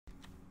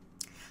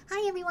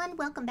Hi everyone,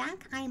 welcome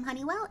back. I am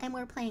Honeywell and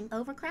we're playing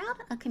Overcrowd,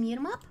 a commute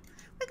 'em up.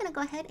 We're going to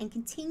go ahead and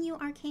continue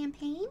our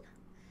campaign.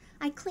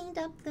 I cleaned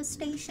up the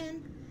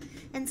station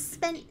and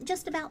spent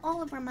just about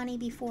all of our money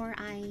before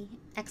I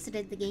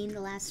exited the game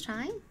the last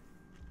time.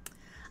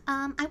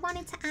 I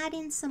wanted to add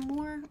in some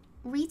more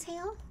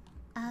retail,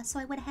 so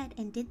I went ahead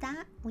and did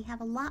that. We have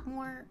a lot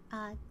more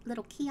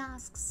little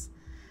kiosks.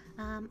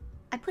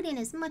 I put in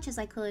as much as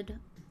I could,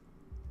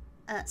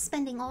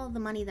 spending all of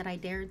the money that I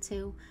dared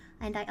to.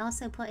 And I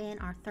also put in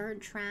our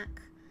third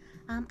track.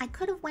 I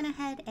could have went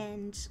ahead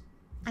and,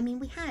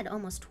 we had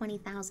almost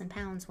 20,000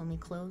 pounds when we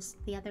closed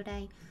the other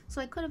day. So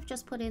I could have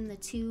just put in the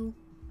two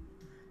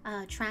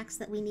tracks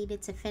that we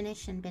needed to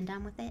finish and been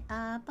done with it.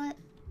 But,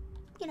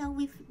 you know,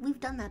 we've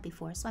done that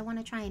before. So I want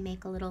to try and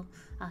make a little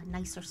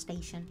nicer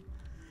station.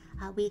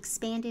 We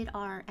expanded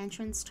our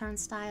entrance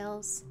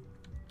turnstiles.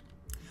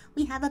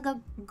 We have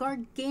a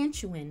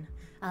gargantuan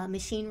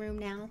machine room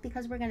now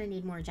because we're going to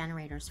need more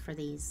generators for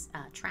these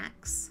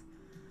tracks.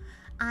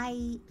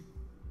 I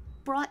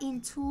brought in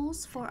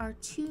tools for our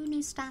two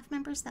new staff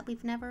members that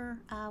we've never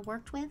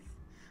worked with.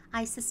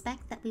 I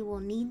suspect that we will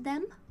need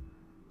them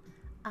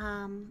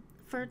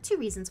for two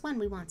reasons. One,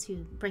 we want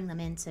to bring them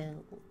in to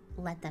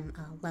let them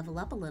level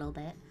up a little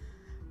bit.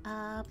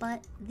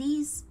 But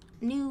these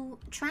new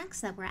tracks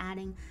that we're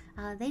adding,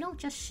 they don't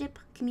just ship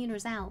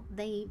commuters out,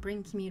 they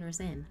bring commuters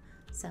in.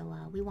 So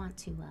we want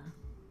to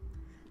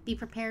be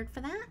prepared for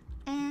that.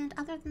 And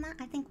other than that,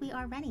 I think we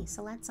are ready.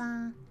 So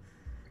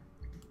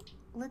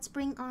let's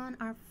bring on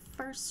our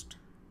first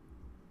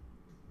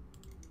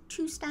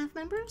two staff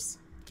members,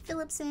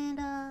 Phillips and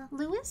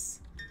Lewis.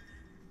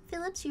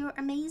 Phillips, you're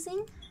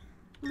amazing.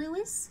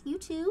 Lewis, you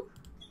too.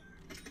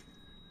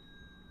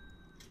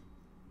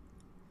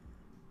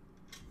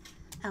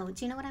 Oh,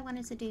 do you know what I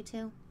wanted to do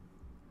too?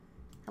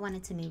 I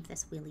wanted to move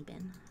this wheelie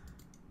bin.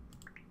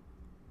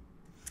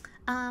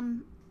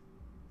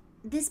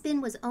 This bin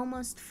was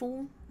almost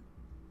full,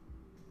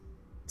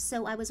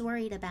 so I was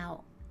worried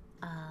about,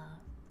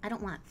 I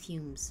don't want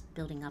fumes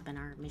building up in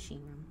our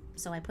machine room,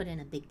 so I put in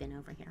a big bin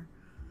over here.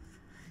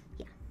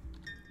 Yeah.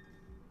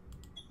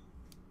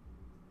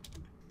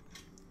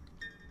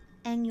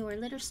 And your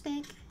litter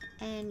stick,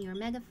 and your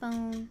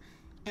megaphone,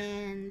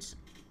 and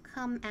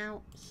come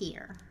out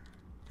here.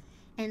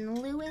 And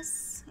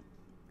Lewis,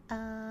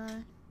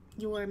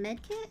 your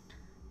med kit,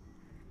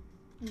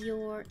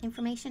 your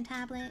information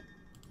tablet,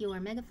 your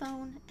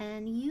megaphone,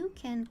 and you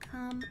can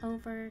come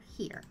over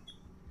here.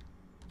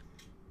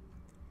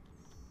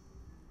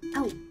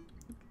 Oh,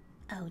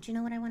 do you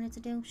know what I wanted to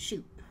do?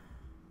 Shoot.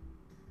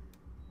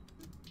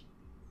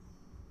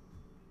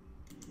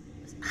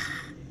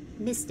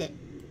 Missed it.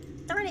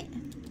 Darn it.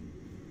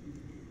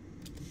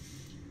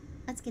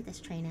 Let's get this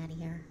train out of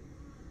here.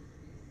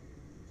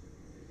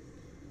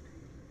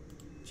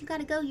 You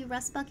gotta go, you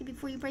rust bucket,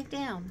 before you break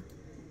down.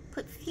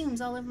 Put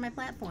fumes all over my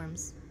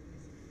platforms.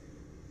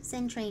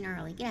 Send train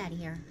early. Get out of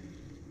here.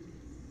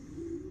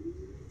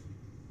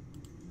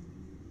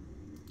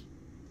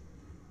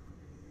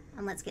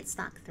 And let's get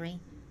stock 3.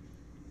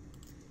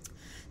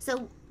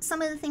 So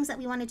some of the things that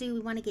we want to do, we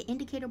want to get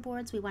indicator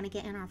boards. We want to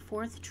get in our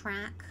 4th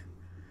track.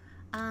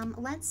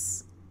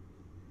 Let's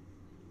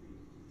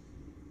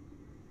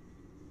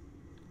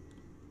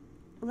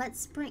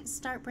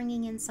start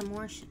bringing in some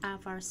more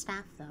of our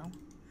staff though.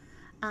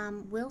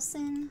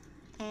 Wilson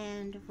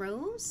and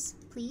Rose,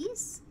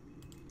 please.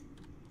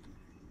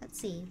 Let's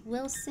see,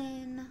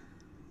 Wilson,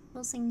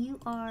 you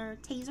are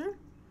taser.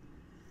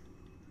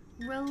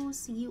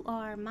 Rose, you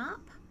are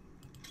mop.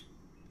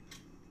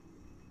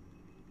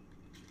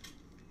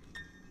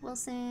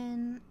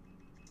 Wilson,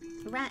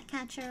 rat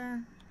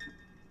catcher.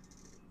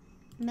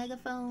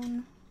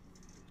 Megaphone,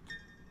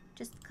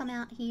 just come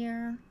out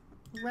here.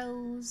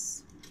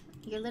 Rose,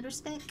 your litter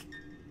stick,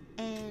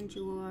 and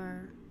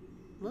your,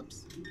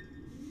 whoops.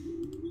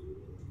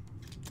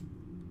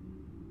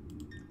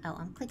 Oh,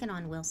 I'm clicking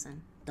on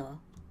Wilson, duh.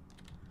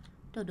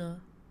 Duh.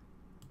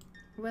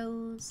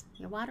 Rose,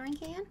 your watering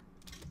can.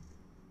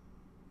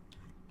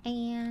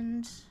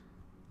 And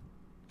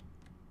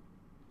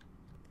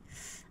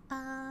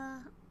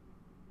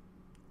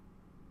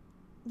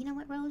you know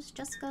what, Rose?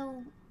 Just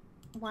go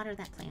water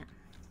that plant.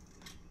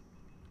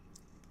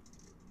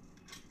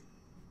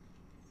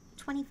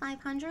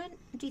 2,500?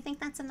 Do you think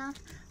that's enough?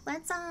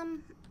 Let's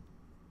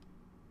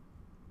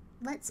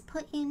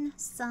put in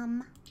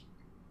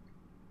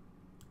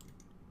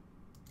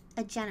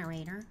a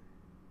generator.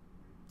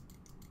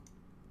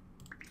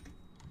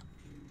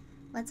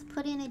 Let's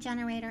put in a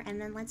generator and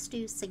then let's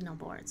do signal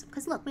boards.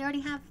 Because look, we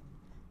already have...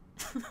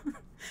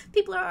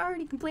 People are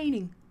already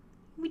complaining.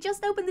 We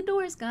just opened the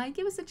doors, guy.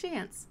 Give us a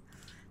chance.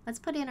 Let's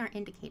put in our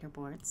indicator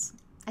boards.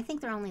 I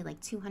think they're only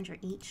like 200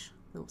 each.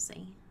 We'll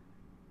see.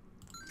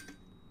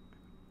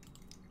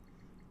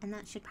 And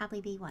that should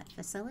probably be what?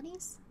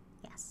 Facilities?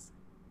 Yes.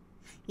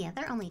 Yeah,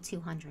 they're only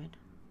 200.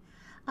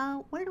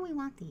 Where do we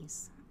want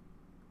these?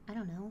 I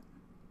don't know.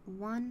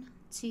 1,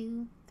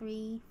 2,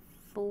 3,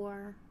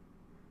 4...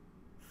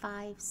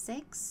 5,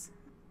 6,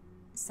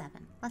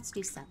 7. Let's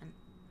do 7.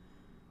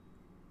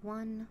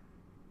 1,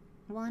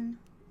 1,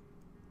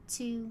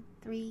 2,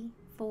 3,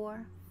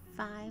 4,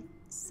 5,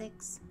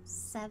 6,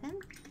 7.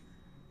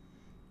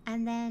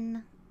 And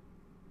then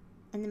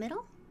in the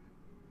middle?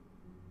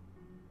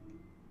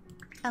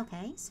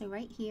 Okay, so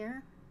right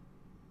here.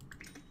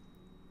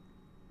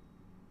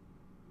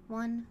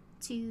 1,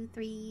 2,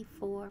 3,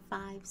 4,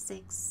 5,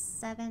 6,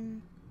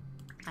 7.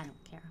 I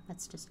don't care.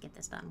 Let's just get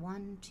this done.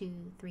 1, 2,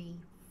 3,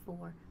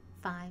 4,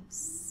 5,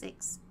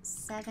 6,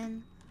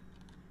 7.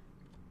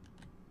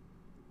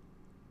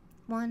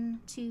 1,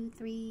 2,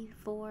 3,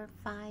 4,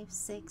 5,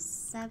 6,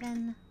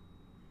 7.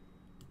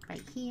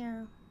 Right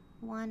here.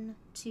 1,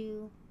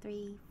 2,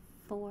 3,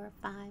 4,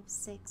 5,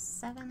 6,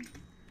 7.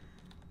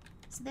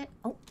 So that,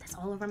 oh, that's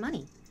all of our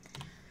money.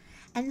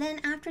 And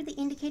then after the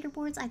indicator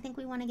boards, I think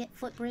we want to get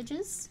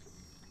footbridges.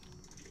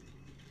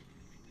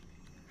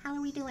 How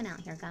are we doing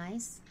out here,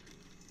 guys?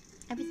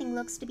 Everything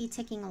looks to be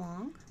ticking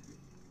along.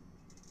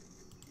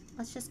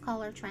 Let's just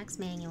call our tracks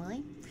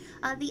manually.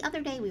 The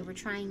other day we were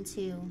trying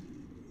to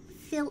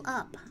fill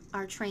up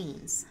our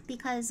trains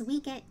because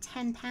we get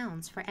 10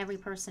 pounds for every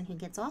person who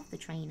gets off the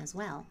train as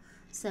well.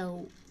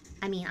 So,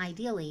 I mean,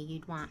 ideally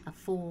you'd want a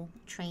full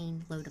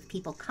train load of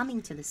people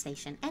coming to the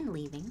station and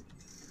leaving.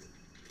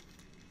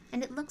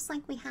 And it looks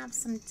like we have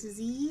some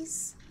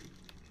disease.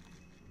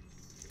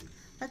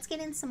 Let's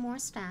get in some more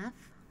staff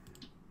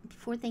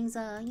before things,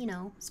 you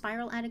know,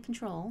 spiral out of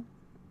control.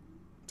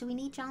 Do we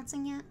need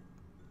Johnson yet?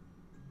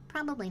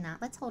 Probably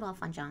not. Let's hold off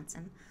on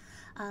Johnson.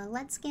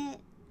 Let's get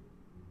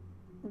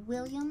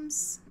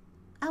Williams.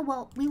 Oh,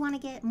 well, we want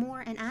to get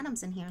Moore and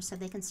Adams in here so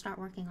they can start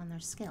working on their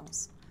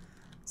skills.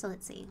 So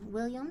let's see.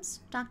 Williams.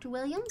 Dr.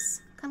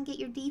 Williams, come get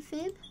your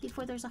defib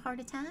before there's a heart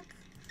attack.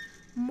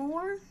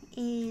 Moore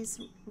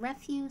is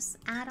refuse.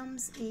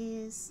 Adams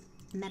is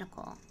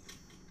medical.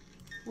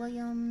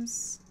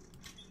 Williams,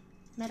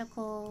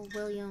 medical.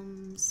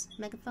 Williams,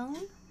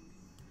 megaphone.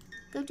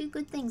 Go do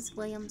good things,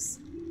 Williams.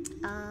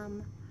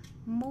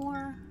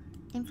 More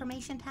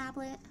information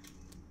tablet.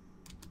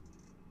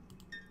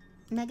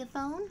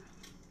 Megaphone.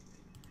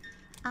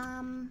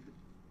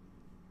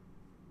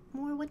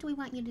 More, what do we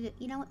want you to do?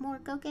 You know what, More,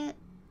 go get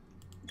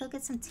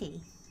some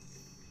tea.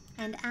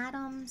 And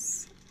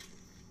Adams,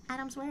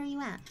 where are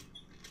you at?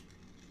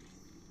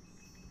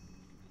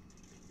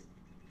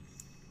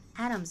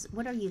 Adams,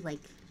 what are you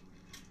like?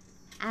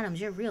 Adams,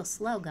 you're a real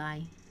slow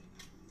guy.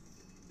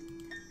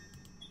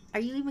 Are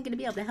you even going to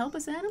be able to help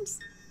us, Adams?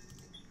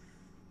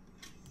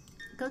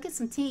 Go get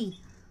some tea.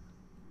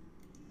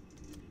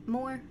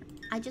 More,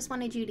 I just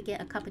wanted you to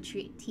get a cup of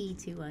tea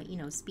to, you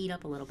know, speed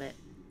up a little bit.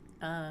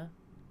 Come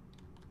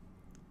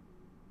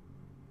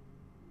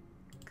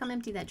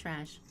empty that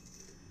trash.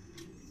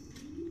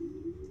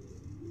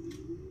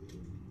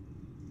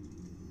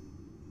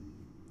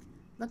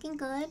 Looking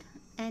good.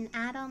 And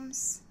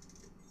Adams.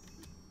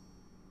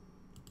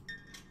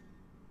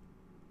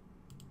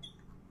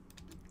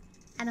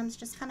 Adams,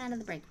 just come out of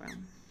the break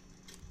room.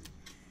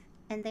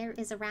 And there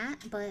is a rat,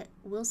 but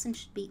Wilson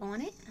should be on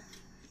it.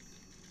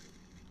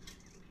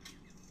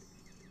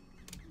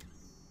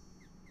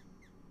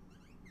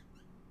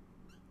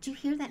 Do you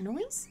hear that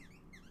noise?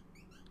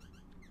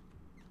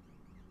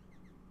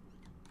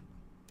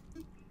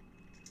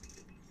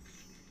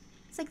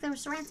 It's like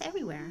there's rats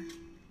everywhere.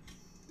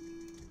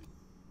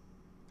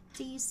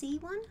 Do you see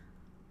one?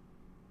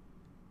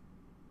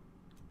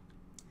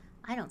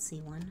 I don't see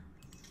one.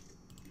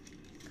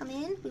 Come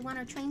in. We want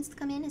our trains to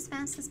come in as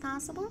fast as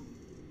possible.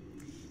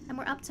 And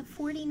we're up to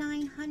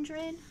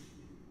 4,900.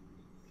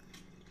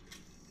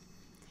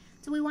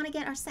 Do we want to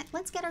get our set?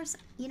 Let's get our,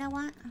 you know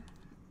what?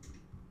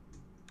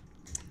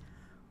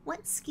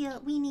 What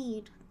skill we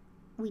need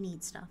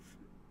stuff.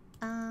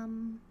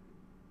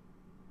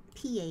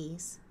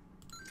 PAs.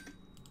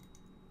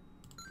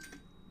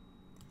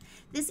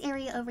 This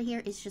area over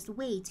here is just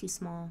way too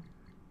small.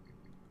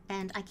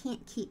 And I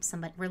can't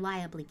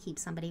reliably keep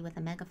somebody with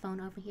a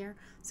megaphone over here.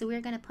 So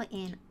we're going to put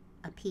in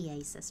a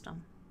PA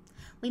system.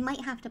 We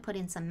might have to put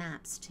in some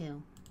maps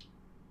too.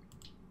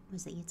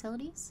 Was it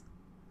utilities?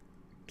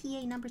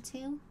 PA number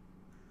 2.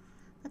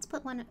 Let's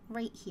put one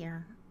right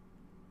here.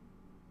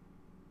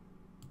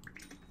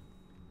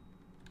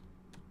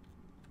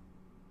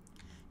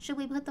 Should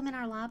we put them in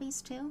our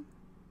lobbies too?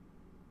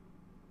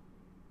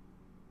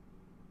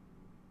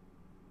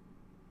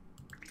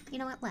 You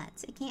know what,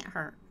 let's. It can't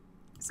hurt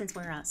since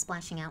we're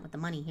splashing out with the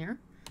money here.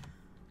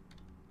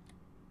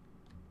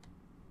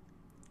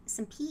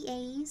 Some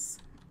PAs.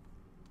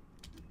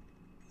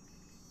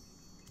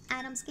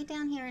 Adams, get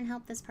down here and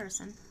help this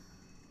person.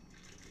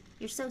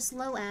 You're so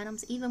slow,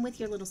 Adams, even with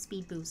your little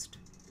speed boost.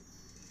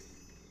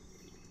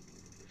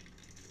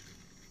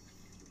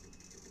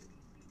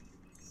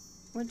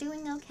 We're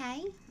doing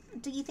okay.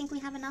 Do you think we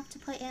have enough to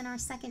put in our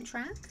second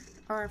track?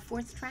 Or our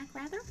fourth track,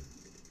 rather?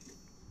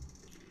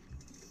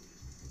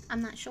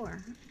 I'm not sure.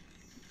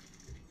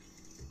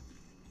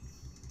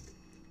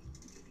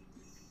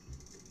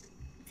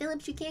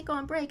 Phillips, you can't go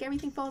on break.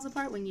 Everything falls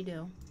apart when you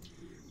do.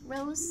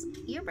 Rose,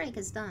 your break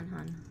is done,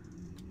 hon.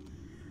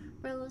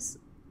 Rose,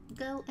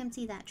 go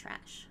empty that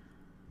trash.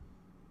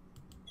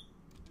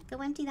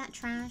 Go empty that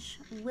trash.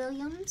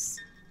 Williams,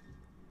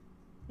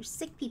 there's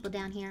sick people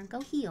down here. Go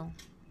heal.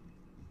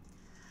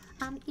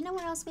 You know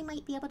where else we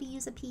might be able to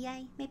use a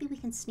PA? Maybe we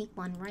can sneak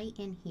one right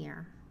in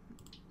here.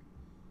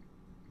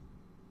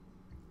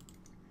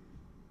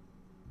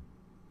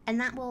 And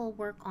that will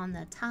work on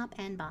the top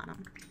and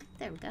bottom.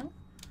 There we go.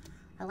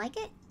 I like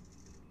it.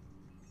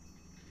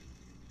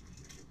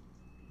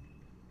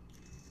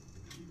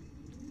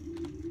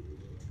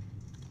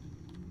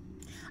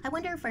 I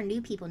wonder if our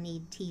new people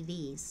need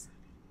TVs.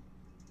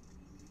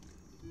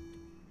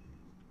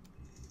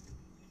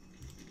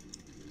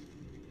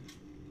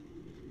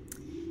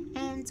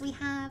 And we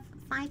have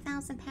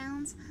 5,000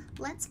 pounds.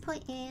 Let's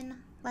put in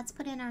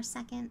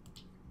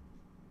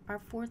our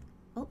fourth.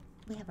 Oh,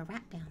 we have a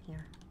rat down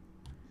here.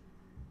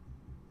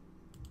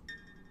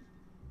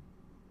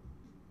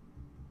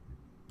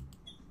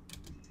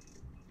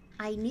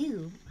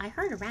 I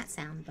heard a rat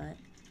sound, but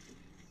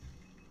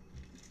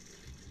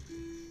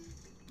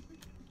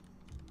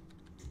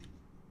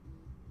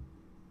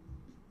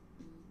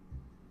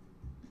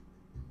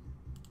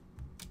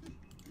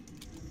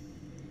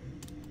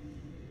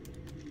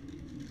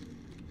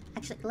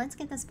actually, let's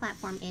get this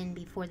platform in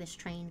before this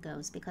train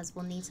goes, because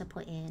we'll need to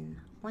put in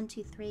 1,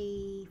 2,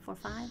 3, 4,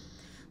 5.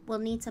 We'll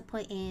need to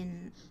put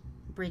in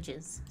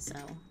bridges, so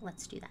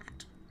let's do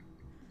that.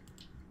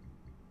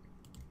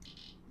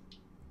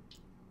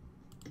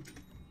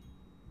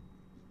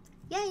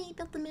 Yay,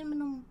 built the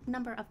minimum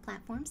number of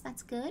platforms.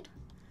 That's good.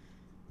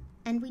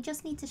 And we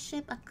just need to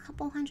ship a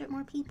couple hundred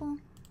more people.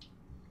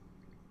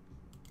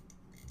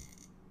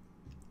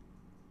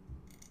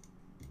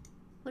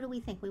 What do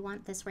we think? We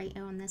want this right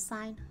on this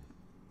side?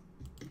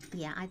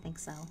 Yeah, I think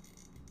so.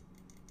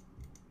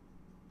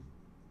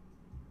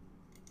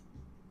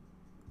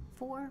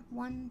 4,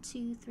 1,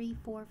 2, 3,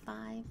 4,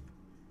 5.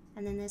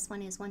 And then this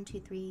one is 1, 2,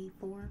 3,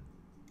 4.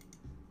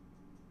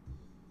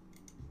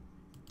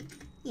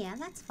 Yeah,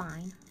 that's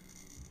fine.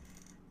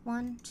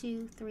 1,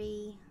 2,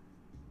 3,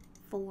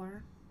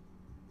 4.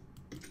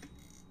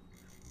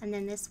 And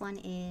then this one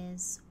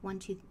is 1,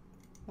 2,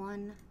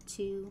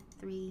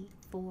 3,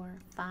 4,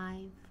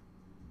 5.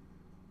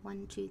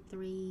 1, 2,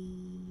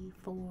 3,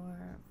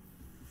 4,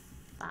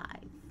 5.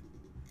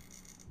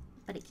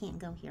 But it can't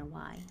go here.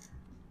 Why?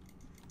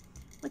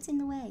 What's in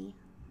the way?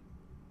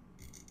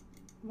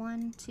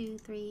 1, 2,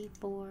 3,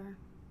 4,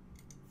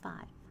 5.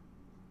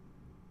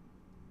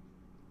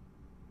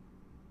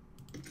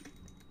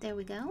 There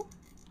we go.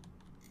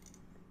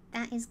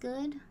 That is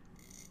good.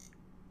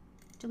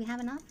 Do we have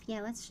enough?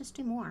 Yeah, let's just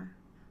do more.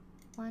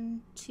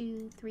 1,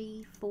 2,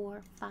 3,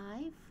 4,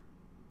 5.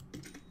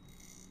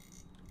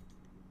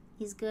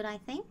 Is good, I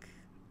think.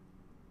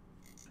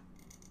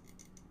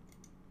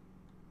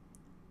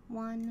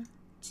 1,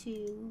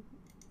 2,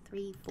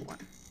 3, 4.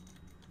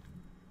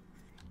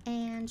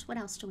 And what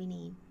else do we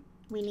need?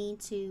 We need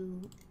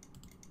to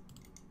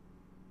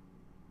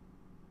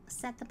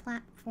set the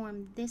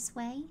platform this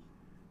way.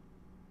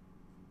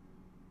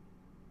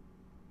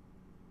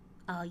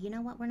 Oh, you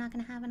know what we're not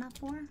going to have enough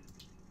for?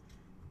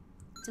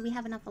 Do we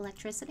have enough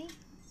electricity?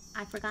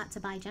 I forgot to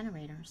buy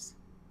generators.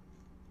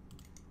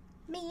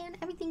 Man,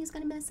 everything is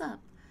going to mess up.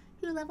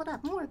 You leveled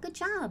up more. Good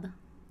job.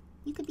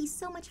 You could be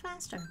so much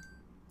faster.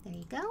 There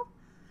you go.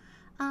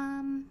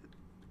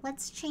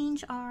 Let's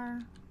change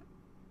our...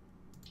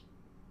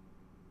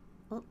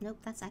 Oh, nope,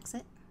 that's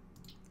exit.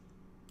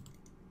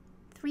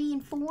 3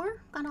 and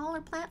 4. Got all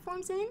our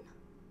platforms in.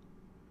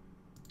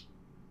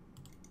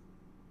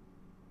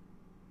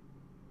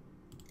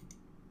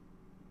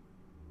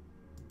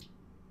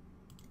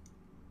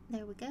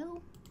 There we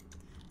go.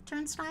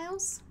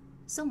 Turnstiles.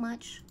 So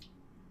much.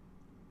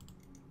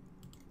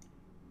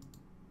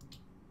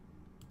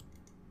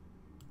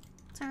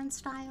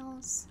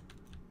 Turnstiles.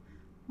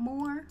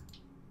 More.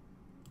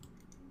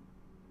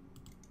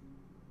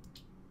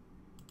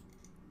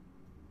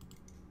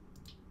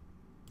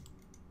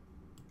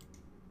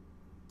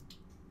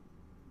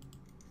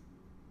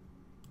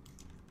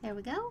 There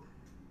we go.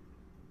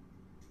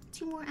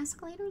 2 more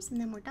escalators and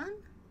then we're done.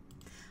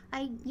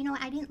 You know,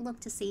 I didn't look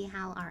to see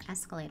how our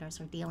escalators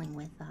are dealing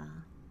with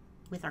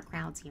our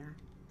crowds here.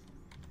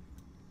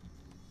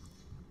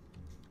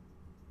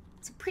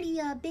 It's a pretty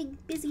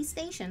big, busy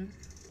station.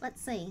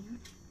 Let's see.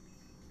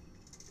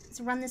 Let's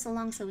run this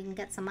along so we can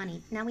get some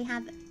money. Now we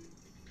have...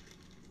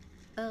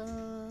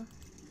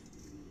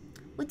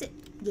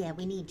 Yeah,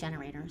 we need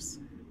generators.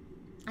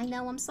 I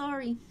know, I'm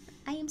sorry.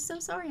 I am so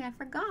sorry, I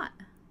forgot.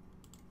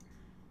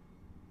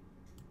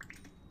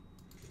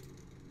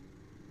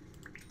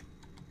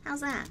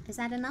 How's that? Is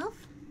that enough?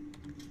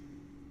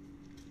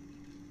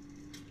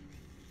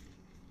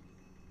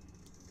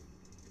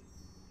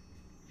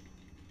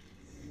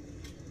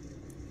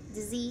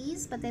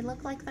 Disease, but they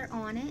look like they're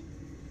on it.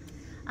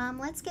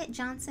 Let's get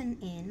Johnson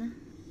in.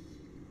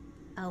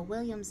 Oh,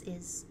 Williams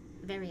is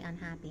very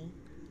unhappy.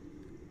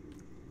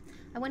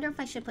 I wonder if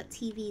I should put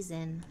TVs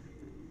in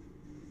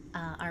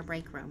our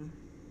break room.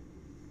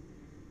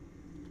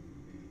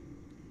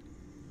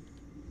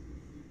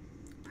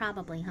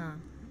 Probably, huh?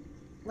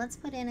 Let's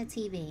put in a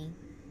TV.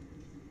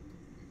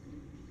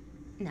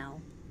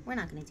 No, we're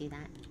not going to do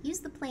that. Use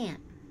the plant.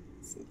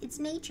 It's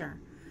nature.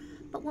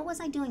 But what was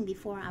I doing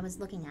before I was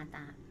looking at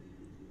that?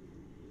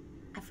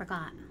 I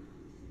forgot.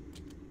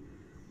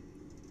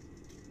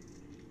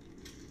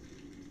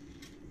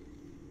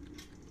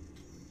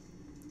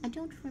 I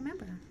don't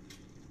remember.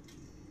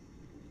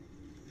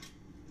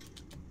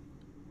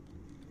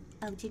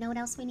 Oh, do you know what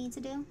else we need to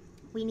do?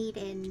 We need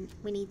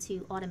to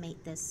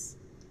automate this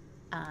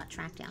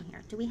track down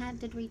here.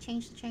 Did we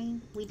change the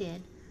chain? We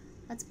did.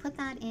 Let's put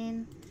that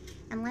in,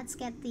 and let's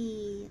get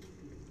the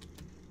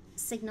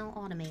signal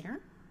automator.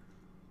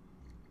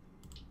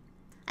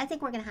 I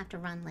think we're gonna have to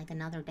run like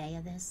another day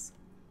of this.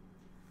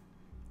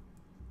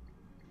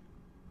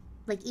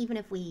 Like, even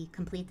if we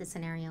complete the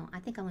scenario, I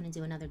think I want to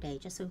do another day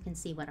just so we can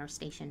see what our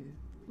station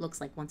looks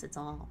like once it's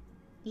all,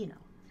 you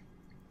know.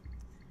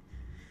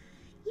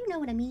 You know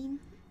what I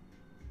mean.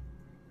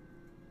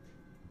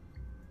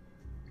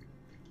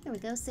 Here we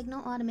go,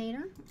 signal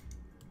automator.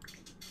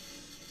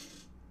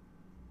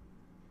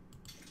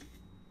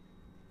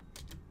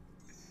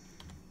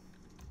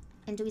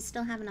 And do we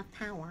still have enough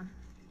power?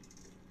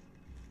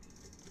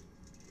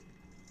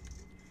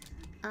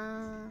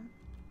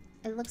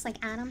 It looks like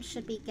Adams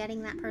should be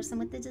getting that person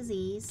with the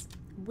disease.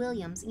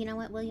 Williams, you know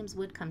what? Williams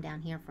would come down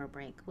here for a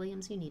break.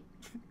 Williams, you need...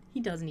 he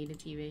does need a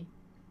TV.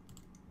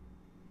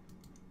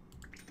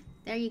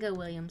 There you go,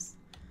 Williams.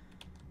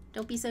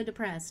 Don't be so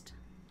depressed.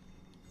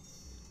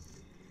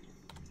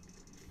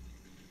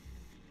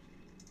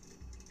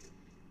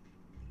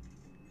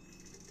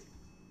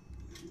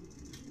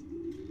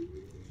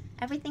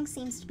 Everything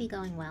seems to be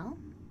going well.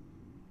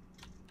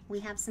 We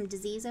have some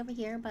disease over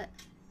here, but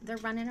they're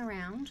running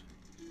around.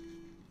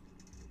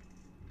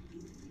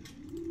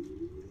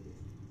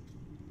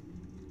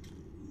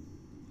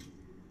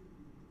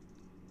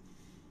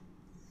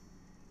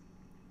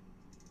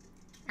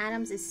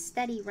 Adams is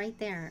steady right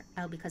there.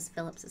 Oh, because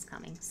Phillips is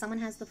coming. Someone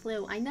has the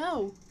flu. I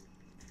know!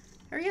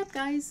 Hurry up,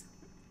 guys.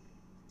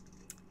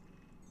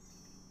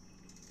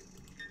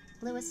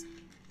 Lewis,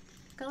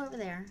 go over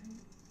there.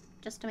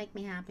 Just to make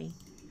me happy.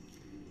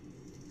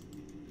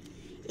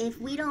 If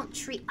we don't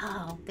treat...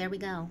 Oh, there we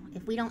go.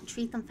 If we don't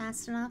treat them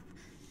fast enough,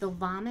 they'll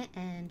vomit,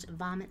 and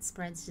vomit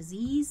spreads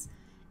disease,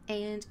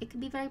 and it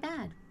could be very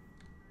bad.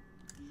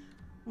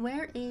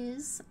 Where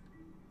is...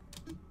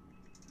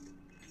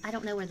 I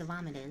don't know where the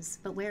vomit is,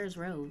 but where is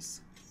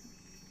Rose?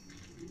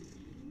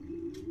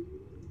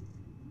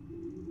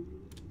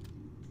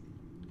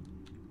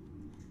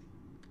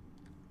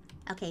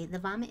 Okay, the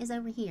vomit is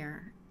over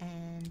here,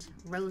 and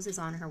Rose is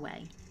on her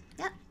way.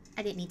 Yep,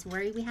 I didn't need to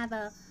worry. We have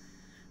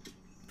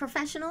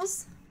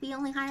professionals. We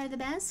only hire the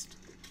best.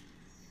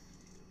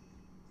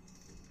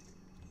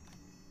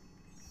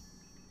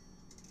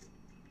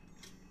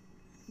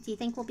 Do you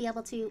think we'll be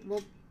able to...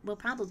 We'll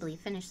probably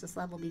finish this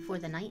level before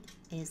the night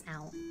is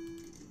out.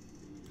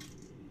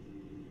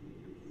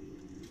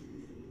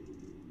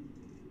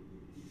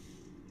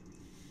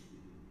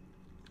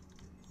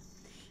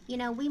 You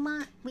know, we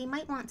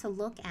might want to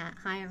look at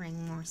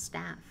hiring more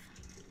staff.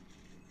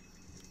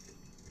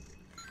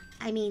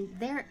 I mean,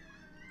 they're...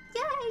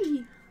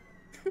 Yay!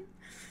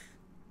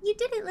 You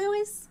did it,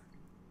 Lewis!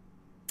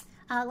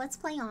 Let's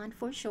play on,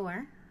 for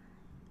sure.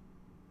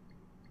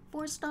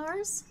 4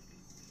 stars?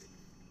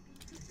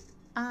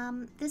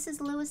 This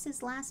is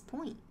Lewis's last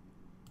point.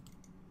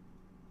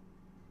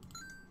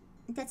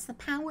 That's the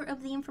power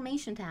of the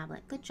information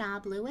tablet. Good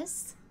job,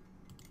 Lewis.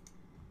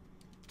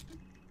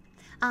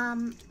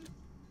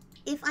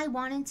 If I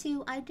wanted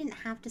to, I didn't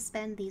have to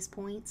spend these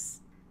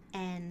points,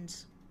 and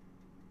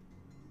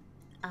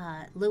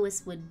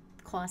Lewis would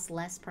cost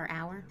less per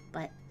hour,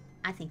 but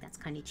I think that's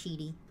kind of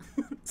cheaty.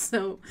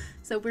 so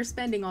we're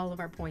spending all of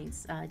our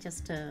points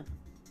just to,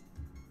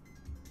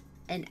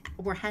 and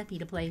we're happy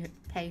to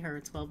pay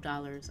her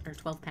 $12 or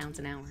 12 pounds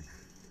an hour.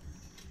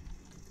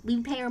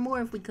 We'd pay her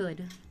more if we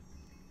could.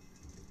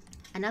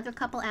 Another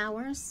couple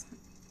hours.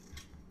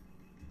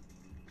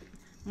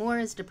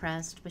 Maura's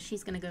depressed, but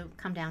she's gonna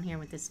come down here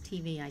with this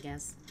TV, I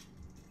guess.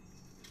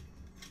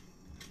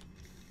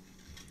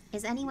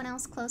 Is anyone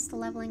else close to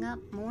leveling up?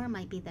 Maura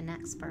might be the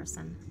next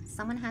person.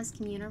 Someone has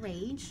commuter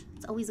rage.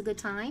 It's always a good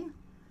time.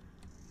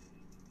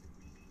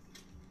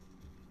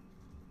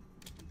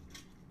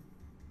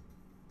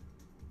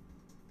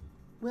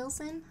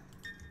 Wilson?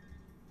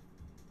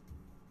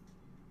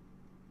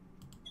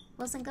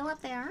 Wilson, go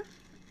up there.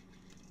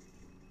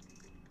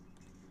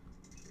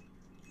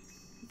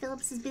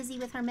 Phillips is busy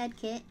with her med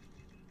kit.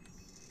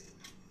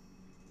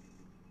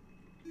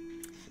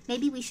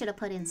 Maybe we should have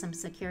put in some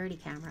security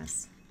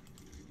cameras.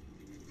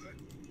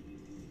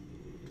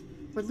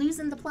 We're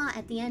losing the plot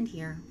at the end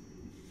here.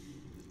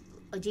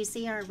 Oh, do you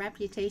see our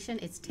reputation?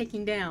 It's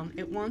ticking down.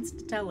 It wants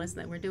to tell us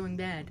that we're doing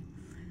bad.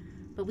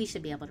 But we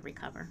should be able to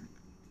recover.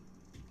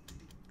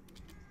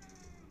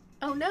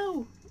 Oh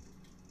no!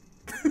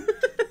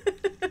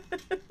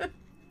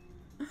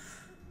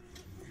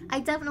 I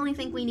definitely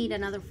think we need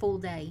another full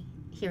day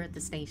here at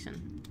the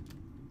station.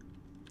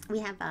 We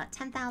have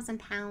 10,000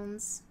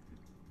 pounds.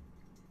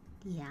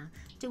 Yeah.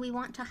 Do we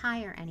want to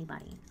hire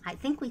anybody? I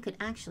think we could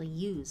actually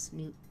use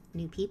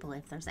new people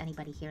if there's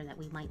anybody here that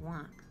we might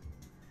want.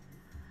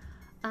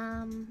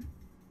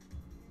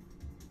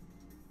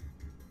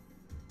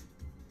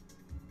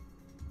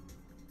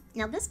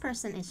 Now this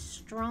person is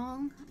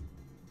strong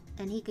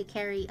and he could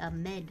carry a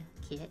med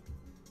kit.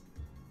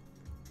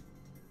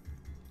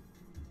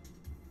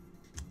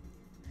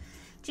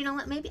 Do you know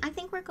what? Maybe I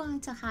think we're going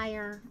to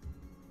hire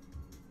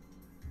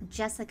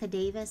Jessica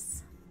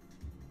Davis.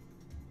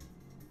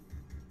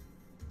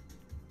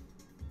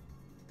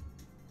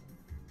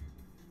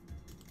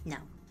 No.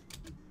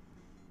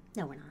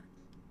 No, we're not.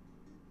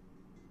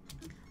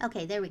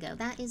 Okay, there we go.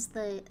 That is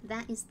the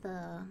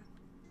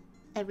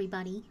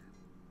everybody.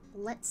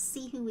 Let's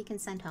see who we can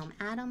send home.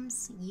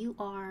 Adams, you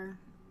are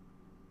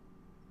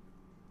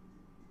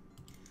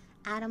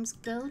Adams,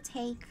 go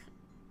take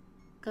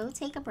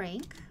a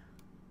break.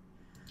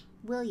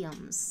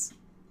 Williams,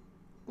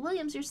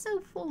 you're so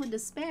full of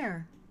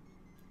despair.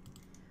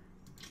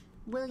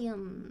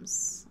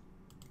 Williams,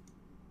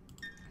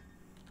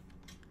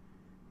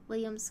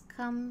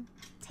 come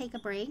take a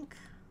break.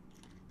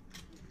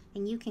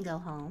 And you can go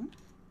home.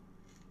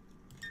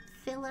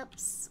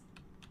 Phillips,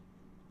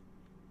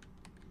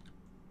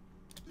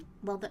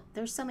 well,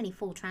 there's so many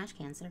full trash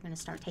cans that are going to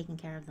start taking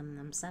care of them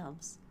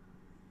themselves.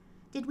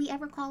 Did we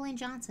ever call in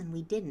Johnson?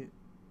 We didn't.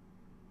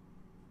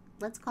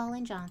 Let's call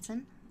in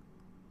Johnson.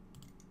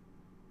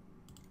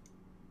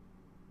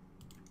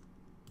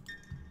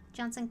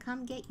 Johnson,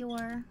 come get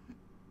your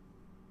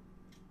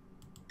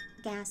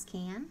gas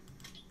can.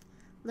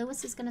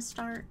 Lewis is going to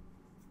start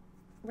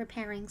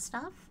repairing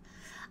stuff.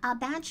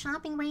 Bad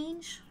shopping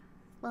range.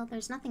 Well,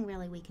 there's nothing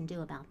really we can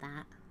do about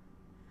that.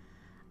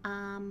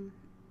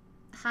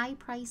 High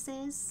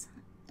prices.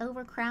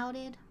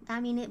 Overcrowded. I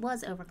mean, it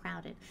was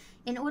overcrowded.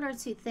 In order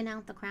to thin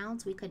out the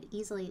crowds, we could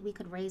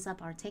raise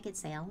up our ticket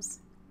sales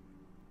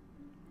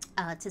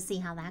to see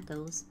how that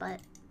goes. But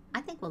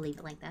I think we'll leave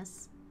it like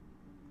this.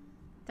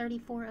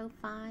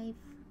 3405.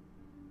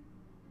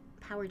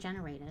 Power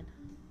generated.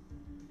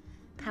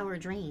 Power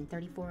drain,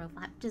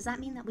 3405. Does that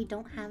mean that we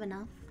don't have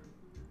enough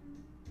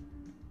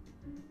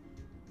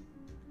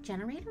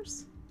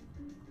generators?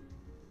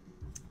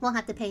 We'll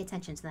have to pay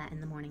attention to that in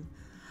the morning.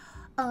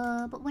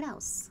 But what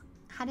else?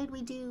 How did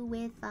we do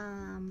with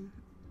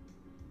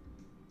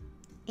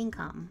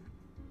income?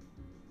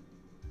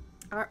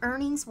 Our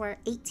earnings were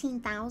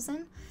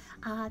 18,000.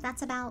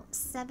 That's about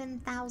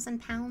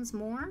 7,000 pounds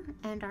more,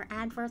 and our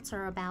adverts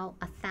are about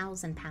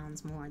 1,000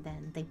 pounds more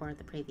than they were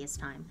the previous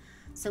time.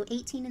 So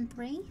 18 and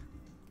 3.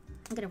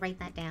 I'm gonna write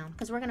that down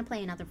because we're gonna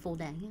play another full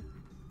day.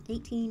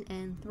 18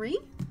 and 3.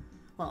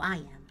 Well, I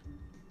am.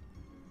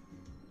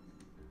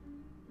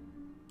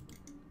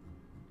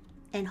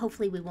 And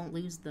hopefully we won't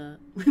lose the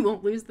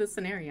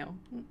scenario.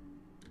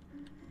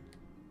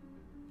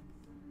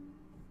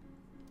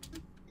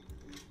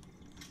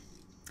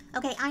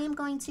 Okay, I am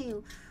going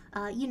to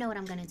you know what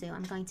I'm going to do.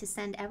 I'm going to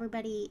send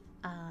everybody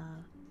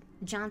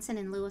Johnson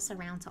and Lewis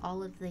around to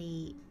all of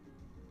the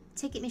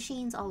ticket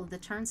machines, all of the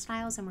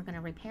turnstiles, and we're going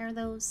to repair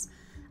those.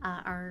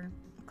 Our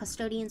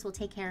custodians will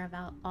take care of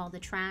all the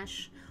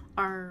trash.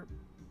 Our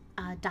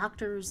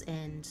doctors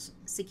and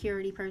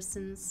security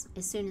persons,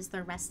 as soon as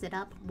they're rested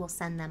up, we'll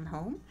send them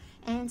home,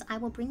 and I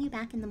will bring you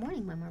back in the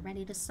morning when we're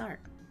ready to start.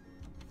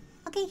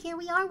 Okay, here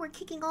we are. We're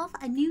kicking off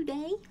a new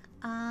day.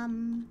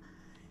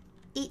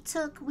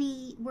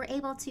 We were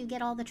able to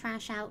get all the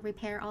trash out,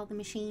 repair all the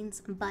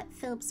machines, but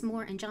Phillips,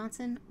 Moore, and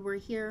Johnson were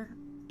here.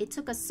 It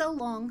took us so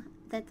long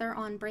that they're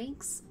on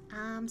breaks,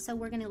 so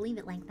we're going to leave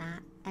it like that,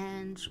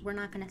 and we're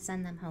not going to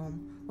send them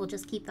home. We'll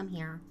just keep them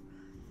here.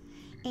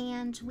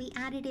 And we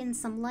added in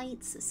some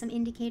lights, some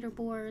indicator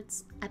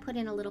boards. I put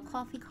in a little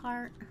coffee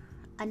cart,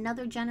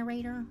 another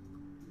generator,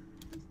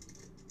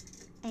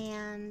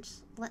 and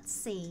let's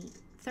see,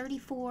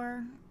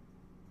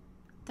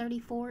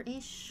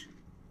 34-ish,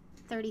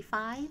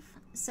 35.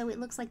 So it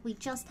looks like we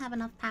just have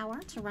enough power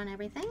to run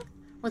everything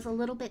with a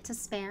little bit to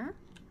spare.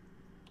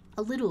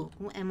 A little,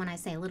 and when I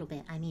say a little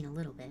bit, I mean a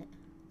little bit.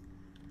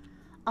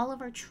 All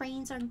of our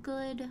trains are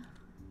good.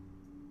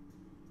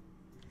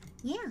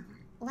 Yeah,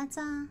 let's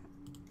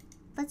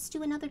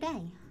do another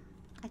day.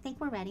 I think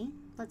we're ready.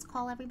 Let's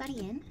call everybody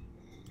in.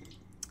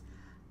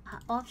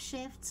 Off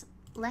shift,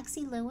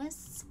 Lexi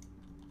Lewis.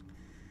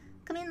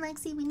 Come in,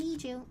 Lexi, we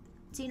need you.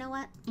 Do you know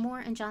what? Moore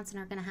and Johnson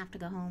are gonna have to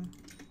go home.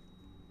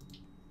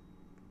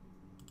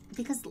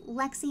 Because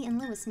Lexi and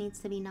Lewis needs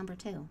to be number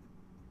 2.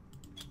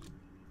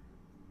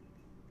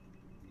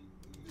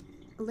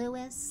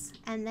 Lewis,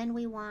 and then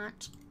we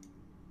want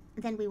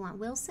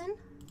Wilson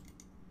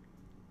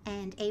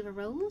and Ava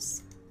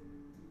Rose.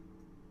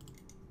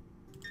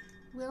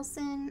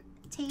 Wilson,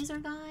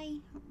 taser guy,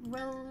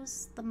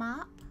 Rose, the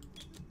mop.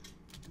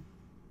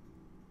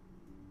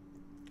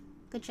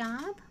 Good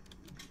job.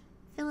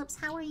 Phillips,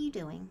 how are you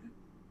doing?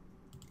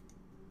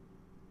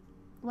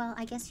 Well,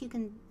 I guess you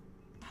can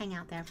hang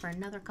out there for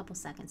another couple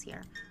seconds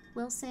here.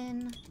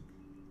 Wilson,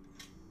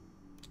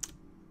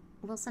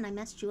 I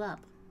messed you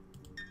up.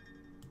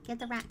 Get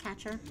the rat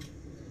catcher.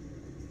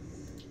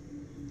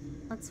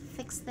 Let's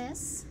fix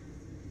this.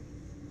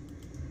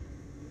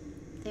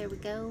 There we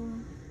go.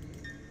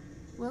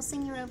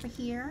 Wilson, you're over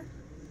here.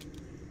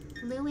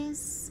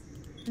 Lewis,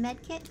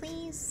 medkit,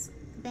 please.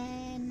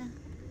 Then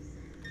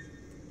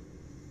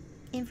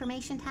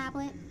information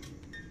tablet,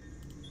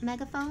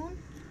 megaphone.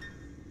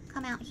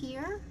 Come out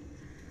here.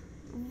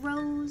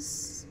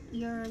 Rose,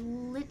 your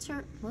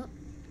litter. Whoop.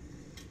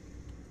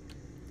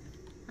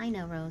 I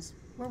know, Rose.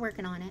 We're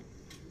working on it.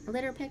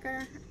 Litter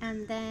picker,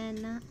 and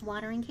then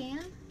watering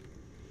can.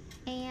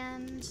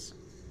 And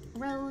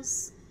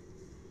Rose,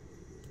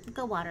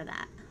 go water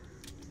that.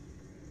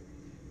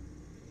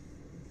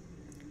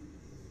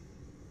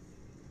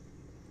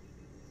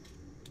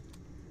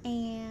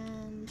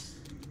 And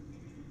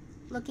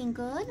looking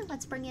good.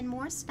 Let's bring in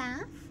more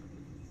staff.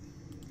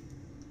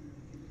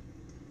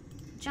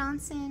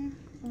 Johnson,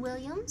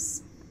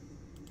 Williams.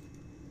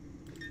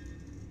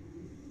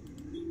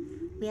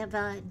 We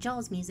have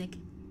Jaws music.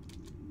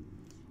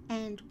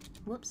 And,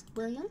 whoops,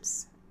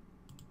 Williams.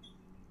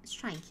 Let's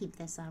try and keep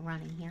this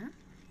running here.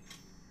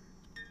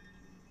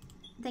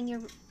 Then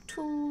your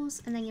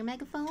tools, and then your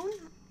megaphone.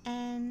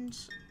 And,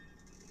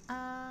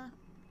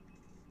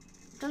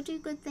 go do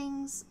good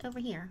things over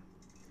here.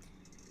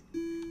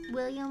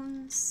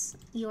 Williams,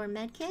 your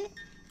medkit,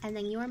 and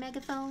then your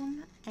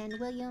megaphone, and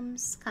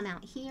Williams, come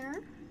out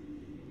here.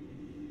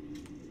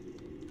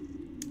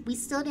 We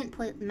still didn't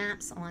put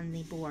maps on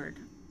the board.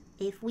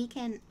 If we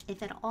can,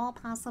 if at all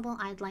possible,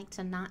 I'd like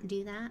to not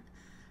do that.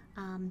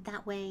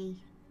 That way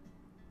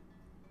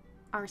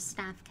our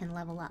staff can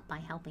level up by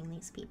helping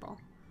these people.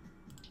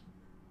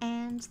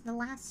 And the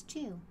last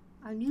two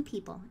are new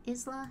people,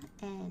 Isla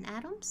and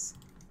Adams.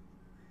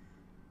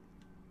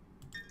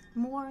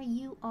 Moore,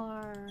 you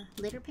are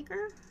litter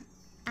picker.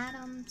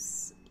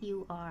 Adams,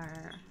 you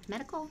are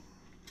medical.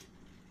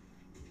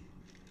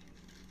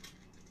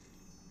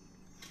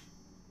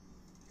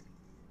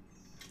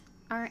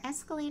 Our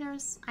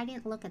escalators, I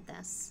didn't look at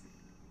this.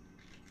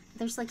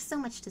 There's like so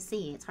much to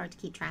see, it's hard to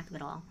keep track of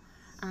it all.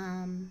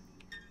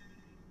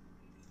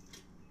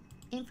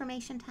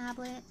 Information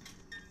tablet.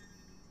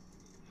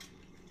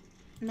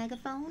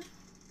 Megaphone.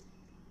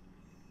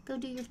 Go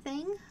do your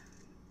thing.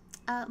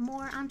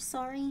 Moore, I'm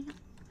sorry.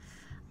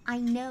 I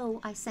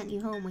know I sent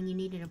you home when you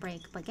needed a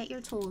break, but get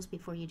your tools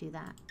before you do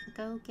that.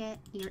 Go get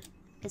your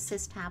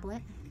assist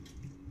tablet.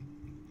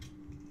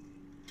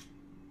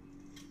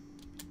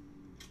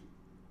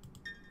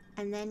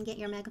 And then get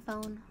your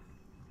megaphone.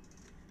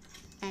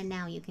 And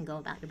now you can go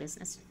about your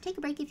business. Take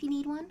a break if you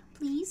need one,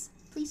 please.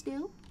 Please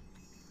do.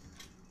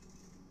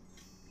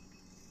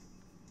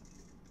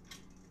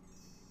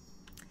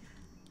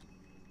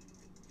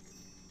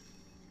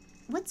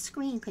 What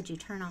screen could you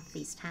turn off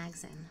these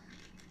tags in?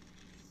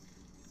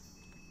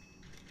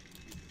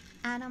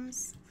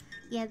 Adams.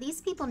 Yeah,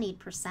 these people need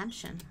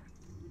perception.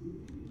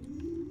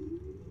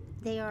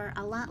 They are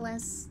a lot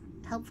less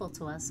helpful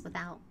to us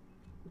without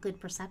good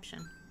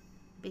perception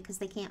because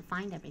they can't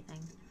find everything.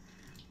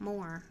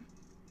 More.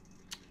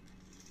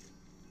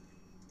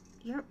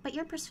 But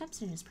your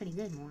perception is pretty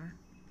good, More.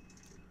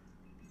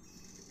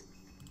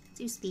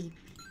 Do speed.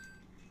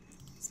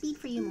 Speed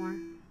for you, More.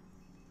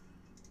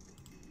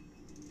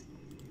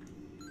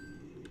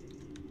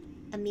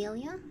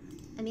 Amelia?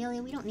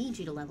 Amelia, we don't need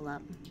you to level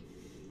up.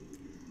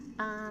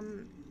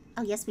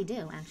 Oh, yes, we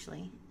do,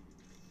 actually.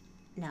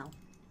 No.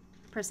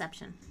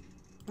 Perception.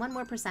 One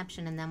more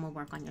perception, and then we'll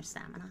work on your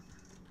stamina.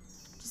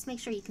 Just make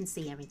sure you can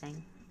see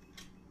everything.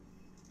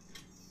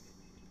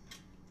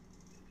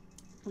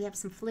 We have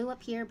some flu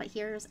up here, but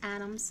here's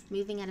Adams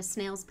moving at a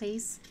snail's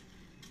pace.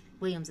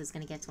 Williams is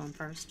going to get to him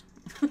first.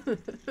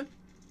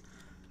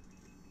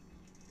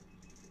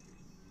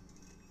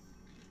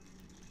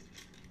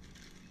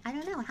 I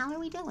don't know. How are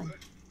we doing?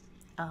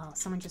 Oh,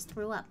 someone just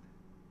threw up.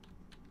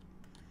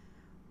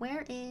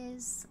 Where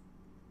is...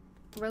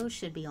 Rose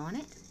should be on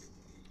it.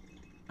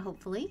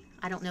 Hopefully.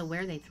 I don't know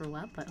where they threw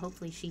up, but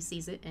hopefully she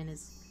sees it and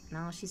is...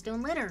 No, she's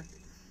doing litter.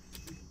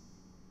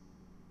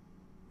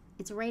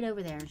 It's right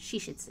over there. She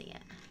should see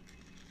it.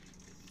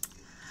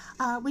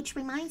 Which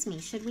reminds me,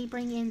 should we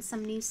bring in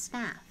some new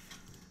staff?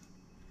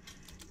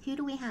 Who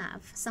do we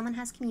have? Someone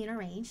has commuter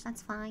rage.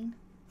 That's fine.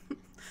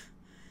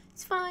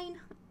 It's fine.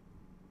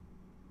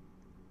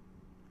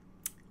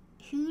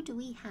 Who do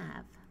we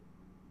have?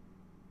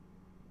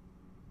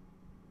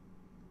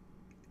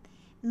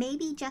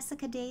 Maybe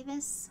Jessica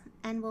Davis,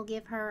 and we'll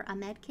give her a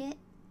med kit,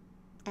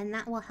 and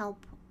that will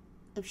help.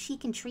 If she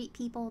can treat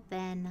people,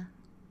 then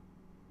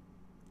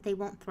they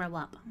won't throw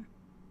up.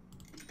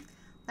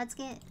 Let's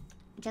get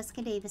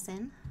Jessica Davis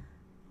in.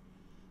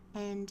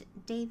 And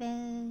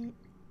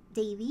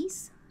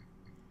Davies.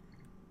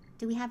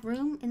 Do we have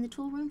room in the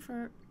tool room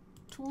for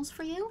tools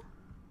for you?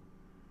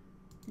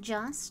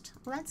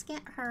 Let's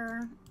get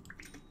her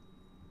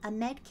a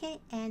med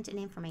kit and an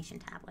information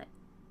tablet.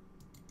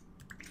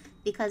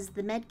 Because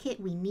the med kit,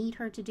 we need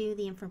her to do.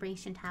 The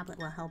information tablet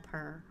will help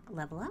her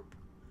level up.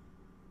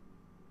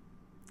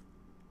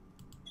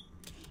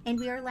 And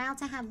we are allowed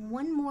to have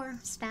one more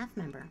staff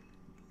member.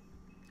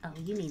 Oh,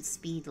 you need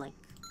speed, like,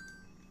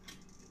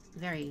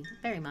 very,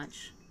 very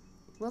much.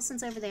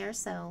 Wilson's over there,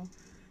 so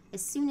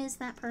As soon as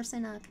that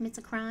person commits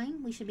a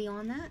crime, we should be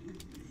on that.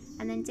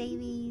 And then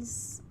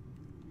Davies,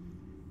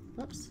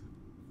 whoops,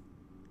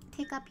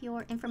 pick up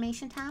your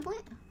information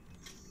tablet.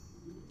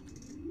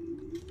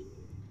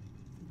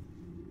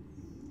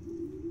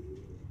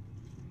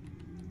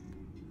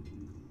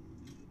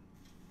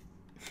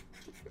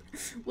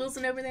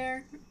 Wilson over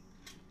there,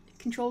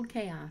 controlled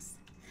chaos.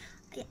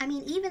 I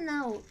mean, even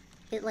though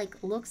it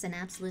like looks an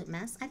absolute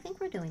mess, I think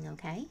we're doing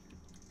okay.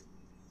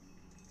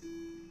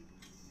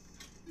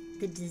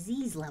 The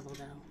disease level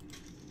though.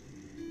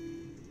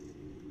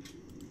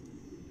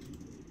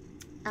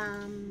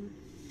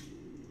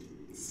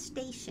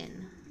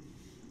 Station.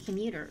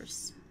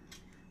 Commuters.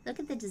 Look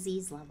at the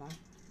disease level.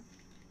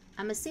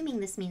 I'm assuming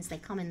this means they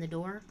come in the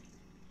door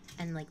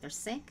and like they're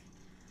sick.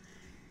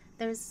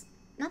 There's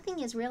nothing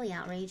is really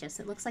outrageous.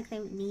 It looks like they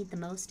need the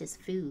most is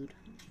food.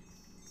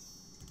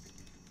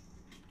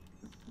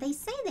 They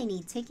say they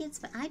need tickets,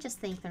 but I just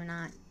think they're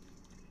not.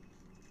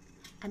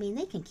 I mean,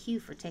 they can queue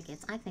for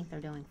tickets. I think they're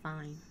doing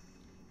fine.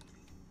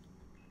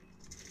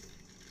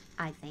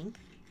 I think.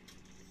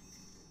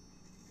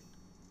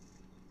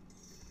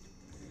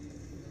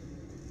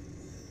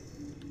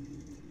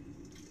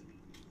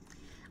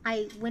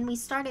 When we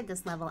started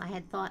this level, I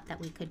had thought that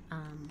we could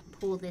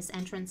pull this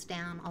entrance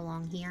down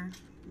along here,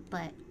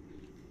 but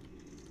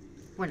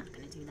we're not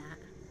going to do that.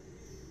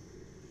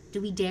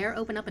 Do we dare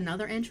open up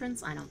another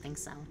entrance? I don't think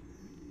so.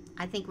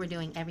 I think we're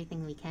doing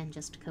everything we can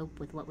just to cope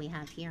with what we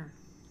have here.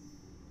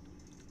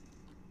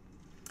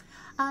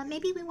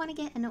 Maybe we want to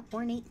get an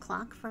ornate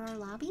clock for our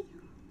lobby.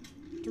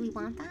 Do we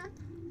want that?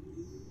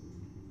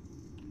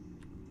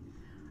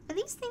 Are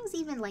these things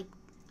even like...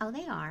 Oh,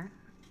 they are.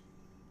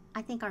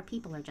 I think our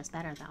people are just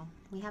better, though.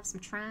 We have some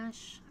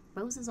trash.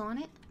 Roses on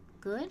it.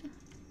 Good.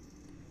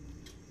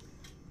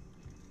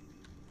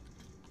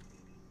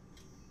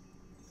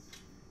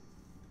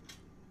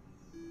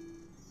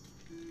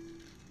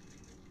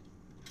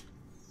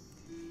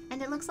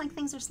 And it looks like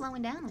things are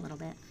slowing down a little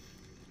bit.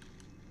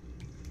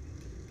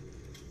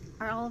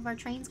 Are all of our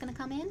trains going to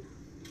come in?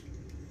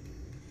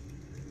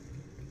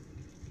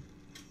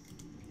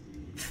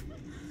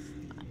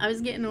 I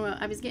was getting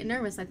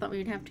nervous. I thought we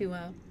would have to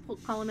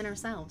call them in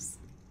ourselves.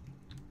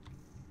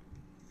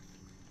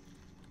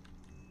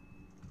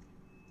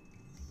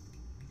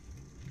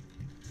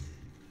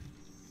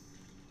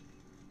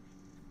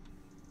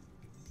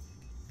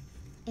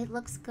 It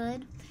looks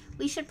good.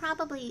 We should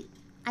probably,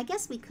 I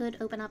guess we could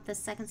open up the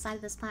second side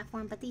of this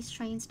platform, but these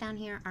trains down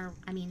here are,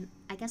 I mean,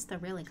 I guess they're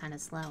really kind of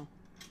slow.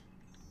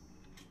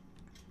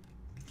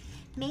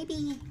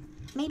 Maybe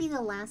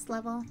the last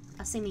level,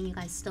 assuming you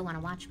guys still want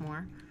to watch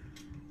more,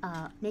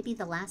 maybe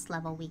the last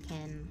level we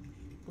can,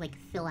 like,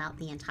 fill out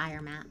the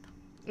entire map.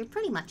 You're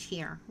pretty much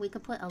here. We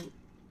could put a...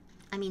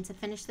 I mean, to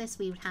finish this,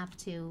 we would have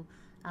to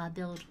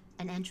build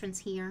an entrance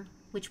here,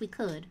 which we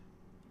could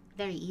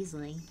very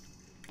easily.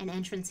 An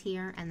entrance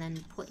here, and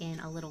then put in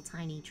a little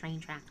tiny train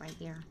track right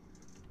here.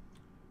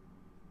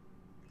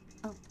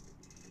 Oh.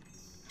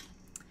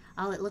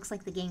 Oh, it looks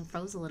like the game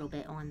froze a little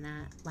bit on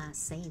that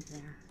last save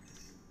there.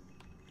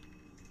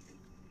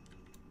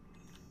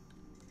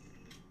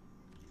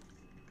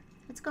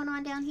 What's going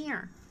on down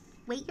here?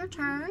 Wait your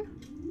turn.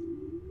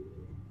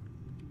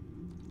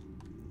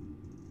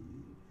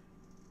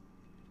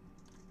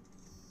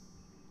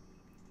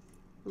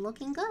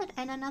 Looking good,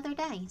 and another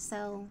day,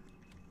 so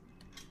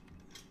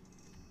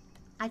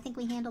I think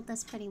we handled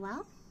this pretty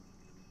well.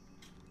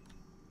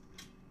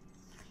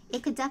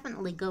 It could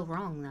definitely go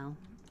wrong though.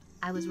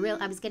 I was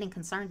getting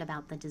concerned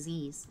about the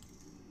disease.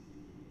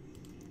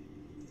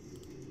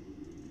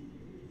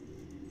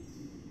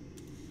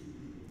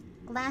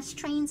 Last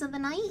trains of the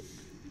night.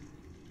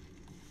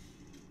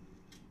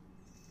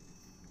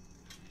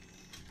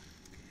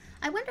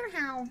 I wonder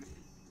how...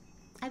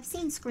 I've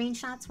seen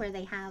screenshots where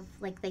they have,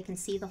 like, they can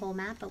see the whole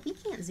map, but we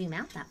can't zoom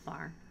out that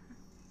far.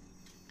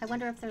 I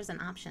wonder if there's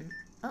an option.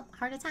 Oh,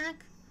 heart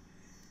attack?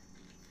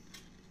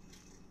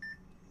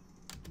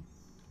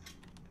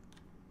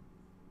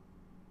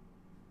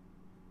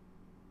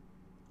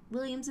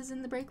 Williams is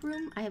in the break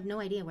room? I have no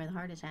idea where the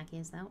heart attack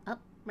is, though. Oh,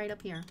 right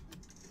up here.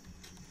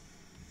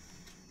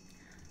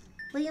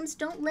 Williams,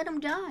 don't let him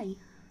die.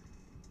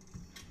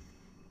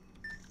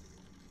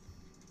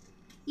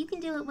 You can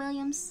do it,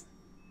 Williams.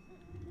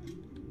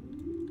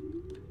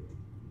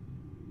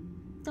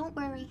 Don't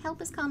worry,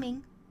 help is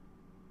coming.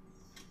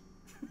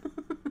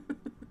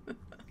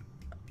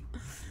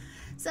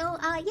 So,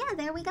 yeah,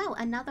 there we go.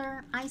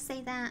 Another, I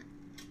say that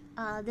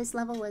this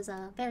level was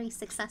very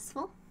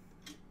successful.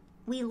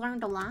 We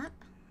learned a lot.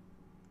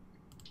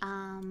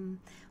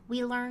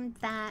 We learned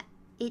that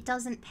it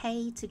doesn't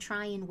pay to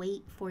try and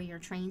wait for your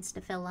trains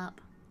to fill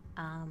up.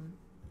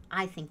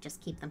 I think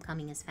just keep them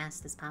coming as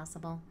fast as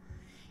possible.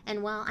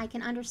 And while I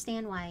can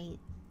understand why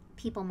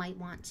people might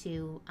want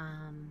to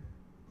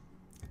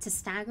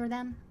stagger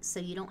them so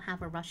you don't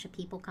have a rush of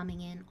people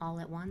coming in all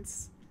at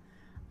once,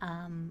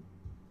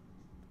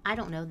 I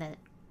don't know that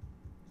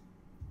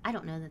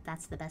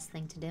that's the best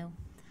thing to do.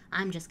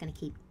 I'm just going to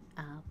keep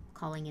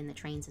calling in the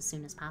trains as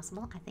soon as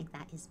possible. I think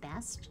that is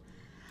best.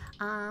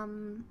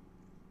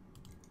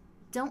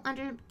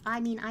 I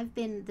mean, I've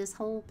been, this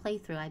whole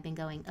playthrough, I've been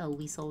going, oh,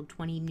 we sold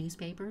 20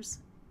 newspapers,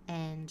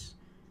 and,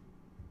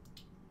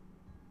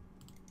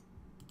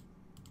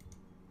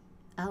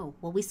 oh,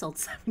 well, we sold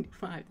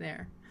 75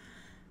 there.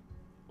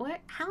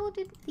 How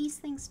did these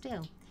things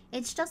do?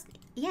 It's just,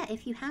 yeah,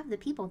 if you have the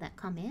people that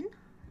come in,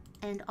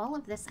 and all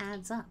of this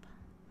adds up.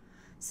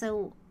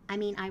 So, I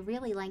mean, I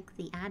really like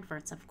the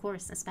adverts, of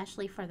course,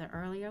 especially for the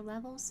earlier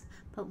levels,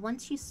 but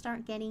once you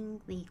start getting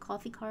the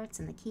coffee carts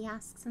and the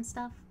kiosks and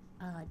stuff,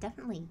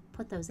 definitely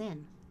put those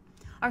in.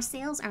 Our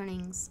sales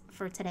earnings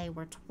for today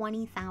were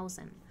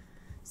 20,000.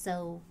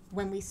 So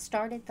when we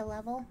started the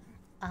level,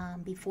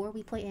 before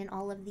we put in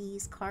all of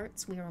these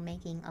carts, we were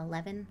making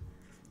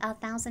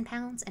 11,000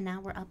 pounds, and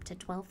now we're up to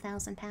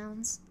 12,000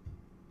 pounds.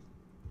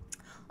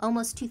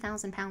 Almost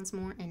 2,000 pounds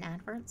more in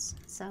adverts.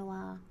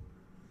 So,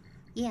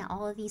 yeah,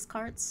 all of these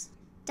carts,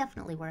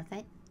 definitely worth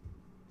it.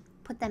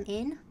 Put them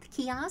in the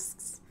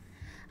kiosks.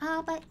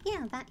 But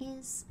yeah, that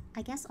is,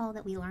 I guess, all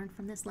that we learned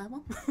from this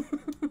level.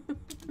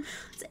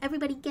 So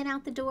everybody get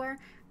out the door.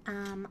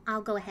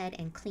 I'll go ahead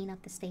and clean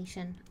up the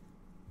station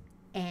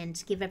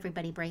and give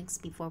everybody breaks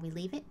before we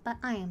leave it, but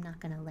I am not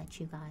going to let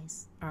you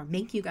guys, or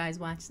make you guys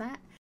watch that.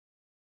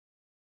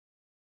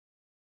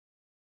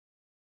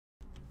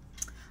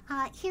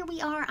 Here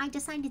we are. I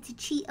decided to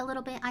cheat a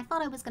little bit. I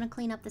thought I was going to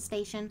clean up the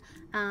station,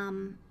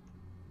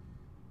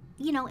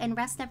 you know, and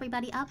rest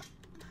everybody up.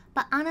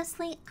 But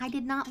honestly, I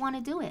did not want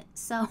to do it.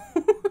 So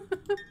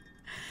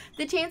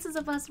the chances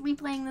of us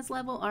replaying this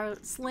level are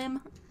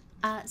slim.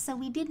 So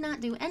we did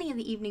not do any of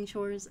the evening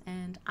chores,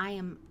 and I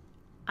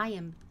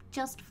am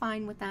just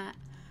fine with that.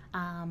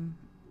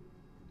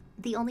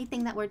 The only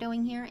thing that we're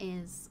doing here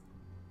is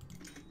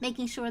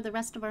making sure the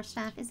rest of our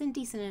staff is in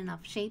decent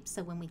enough shape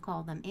so when we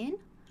call them in,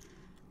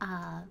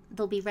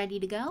 they'll be ready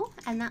to go.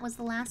 And that was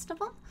the last of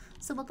them.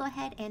 So we'll go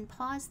ahead and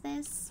pause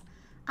this.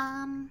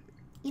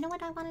 You know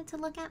what I wanted to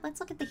look at? Let's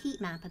look at the heat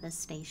map of this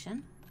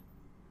station.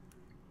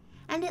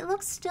 And it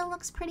still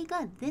looks pretty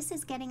good. This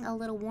is getting a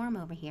little warm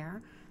over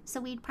here.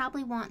 So we'd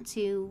probably want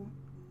to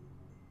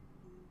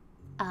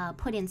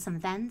put in some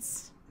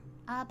vents.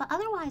 But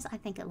otherwise, I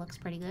think it looks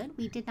pretty good.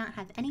 We did not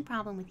have any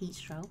problem with heat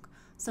stroke.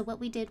 So what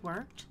we did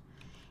worked.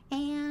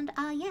 And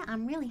yeah,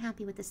 I'm really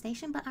happy with the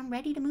station, but I'm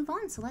ready to move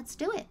on. So let's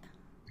do it.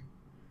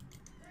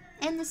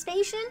 And the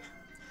station?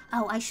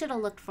 Oh, I should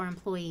have looked for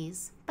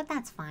employees, but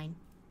that's fine.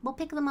 We'll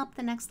pick them up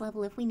the next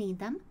level if we need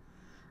them.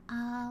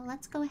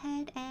 Let's go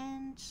ahead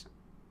and...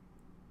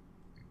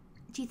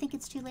 Do you think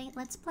it's too late?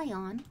 Let's play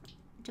on.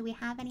 Do we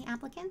have any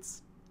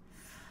applicants?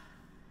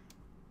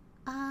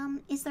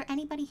 Is there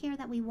anybody here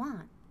that we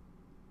want?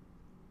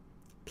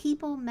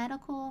 People,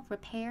 medical,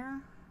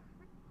 repair.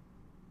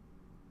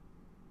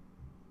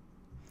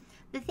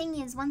 The thing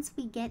is, once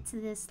we get to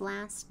this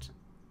last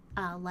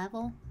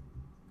level,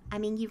 I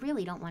mean, you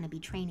really don't want to be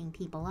training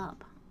people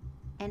up.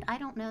 And I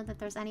don't know that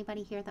there's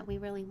anybody here that we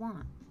really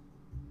want.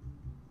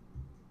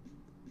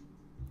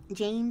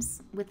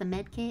 James with a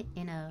med kit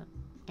in a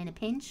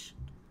pinch.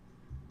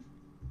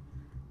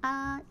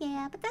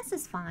 Yeah, but this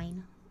is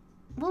fine.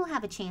 We'll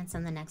have a chance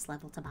in the next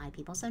level to buy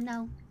people. So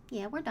no,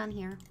 yeah, we're done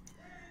here.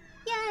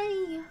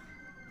 Yay!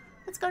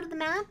 Let's go to the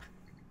map.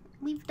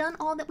 We've done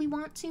all that we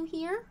want to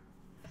here.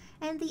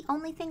 And the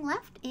only thing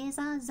left is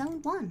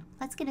Zone 1.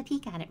 Let's get a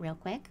peek at it real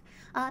quick.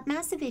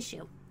 Massive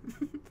issue.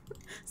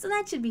 So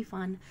that should be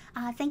fun.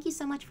 Thank you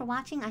so much for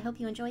watching. I hope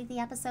you enjoyed the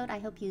episode. I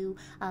hope you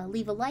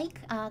leave a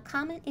like,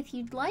 comment if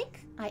you'd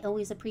like. I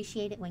always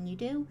appreciate it when you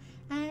do.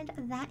 And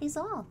that is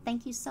all.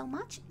 Thank you so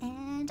much,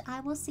 and I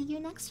will see you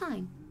next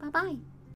time. Bye-bye.